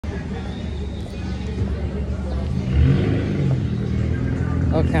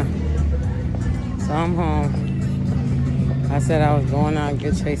Okay. So I'm home. I said I was going out and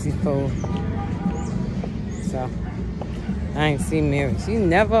get Tracy food. So I ain't see Mary. She's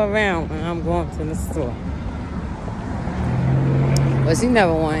never around when I'm going to the store. But she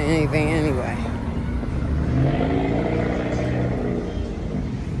never wanted anything anyway.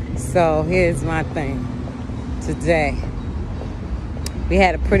 So here's my thing today. We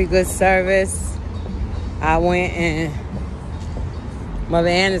had a pretty good service. I went and Mother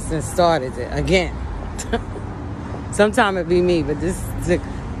Anderson started it again. Sometimes it be me, but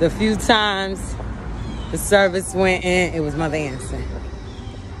the few times the service went in, it was Mother Anderson.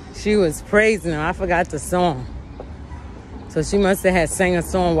 She was praising him. I forgot the song. So she must have had sang a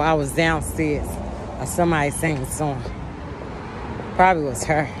song while I was downstairs. Or somebody sang a song. Probably was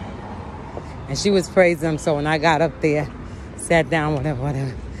her. And she was praising him. So when I got up there, sat down,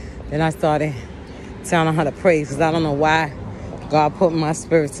 whatever. Then I started telling her to praise. Because I don't know why God put in my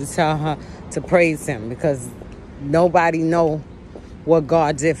spirit to tell her to praise him. Because nobody know what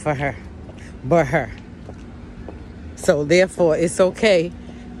God did for her but her. So therefore, it's okay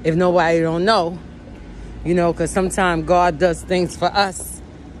if nobody don't know. You know, because sometimes God does things for us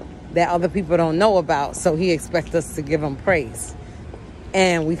that other people don't know about. So he expects us to give him praise.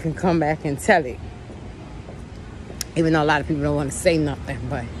 And we can come back and tell it. Even though a lot of people don't want to say nothing.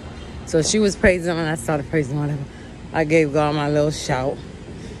 But so she was praising him and I started praising whatever. I gave God my little shout.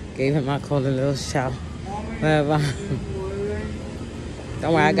 Gave him, I called a little shout. Whatever.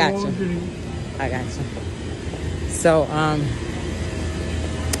 Don't worry, I got you. I got you. So, I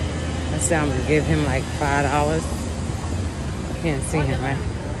said I'm going to give him like $5. Can't see him, right?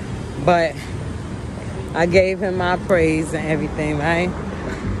 But I gave him my praise and everything, right?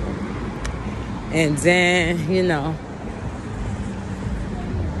 And then, you know,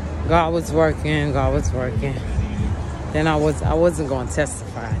 God was working. Then I wasn't going to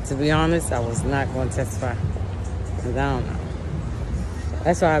testify. To be honest, I was not going to testify. Because I don't know.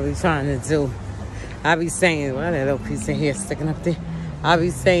 That's what I be trying to do. I be saying, well, that little piece in here sticking up there. I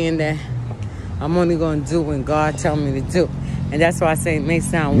be saying that I'm only going to do when God tell me to do. And that's why I say it may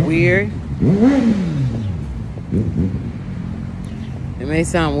sound weird. It may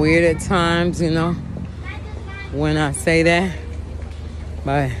sound weird at times, you know, when I say that.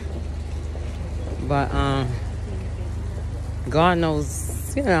 But God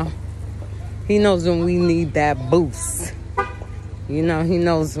knows, you know, he knows when we need that boost. You know, he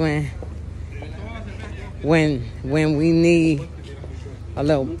knows when we need a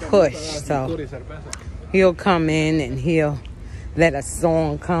little push. So he'll come in and he'll let a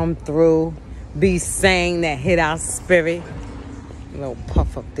song come through, be sang that hit our spirit. A little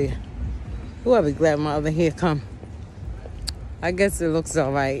puff up there. Whoever glad my other hair come. I guess it looks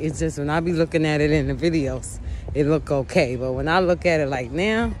all right. It's just when I be looking at it in the videos, it look okay. But when I look at it like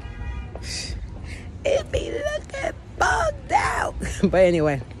now, it be looking bugged out. But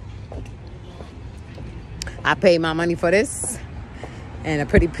anyway, I paid my money for this. And a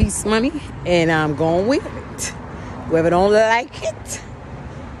pretty piece of money. And I'm going with it. Whoever don't like it,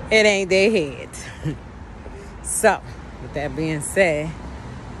 it ain't their head. So, with that being said,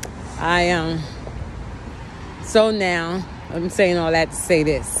 so now, I'm saying all that to say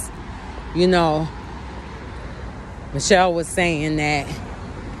this. You know, Michelle was saying that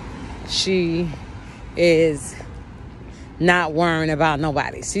she is not worrying about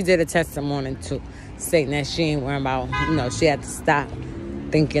nobody. She did a testimony too, saying that she ain't worrying about, you know, she had to stop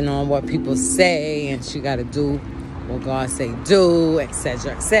thinking on what people say and she got to do what God say do,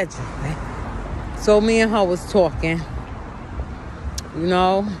 etc., etc. Right? So me and her was talking, you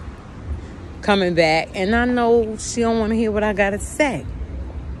know, coming back, and I know she don't want to hear what I got to say.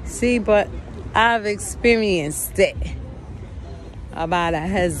 See, but I've experienced it about a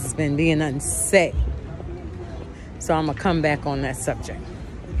husband being unsafe. So I'm going to come back on that subject.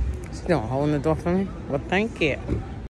 She don't hold the door for me? Well, thank you.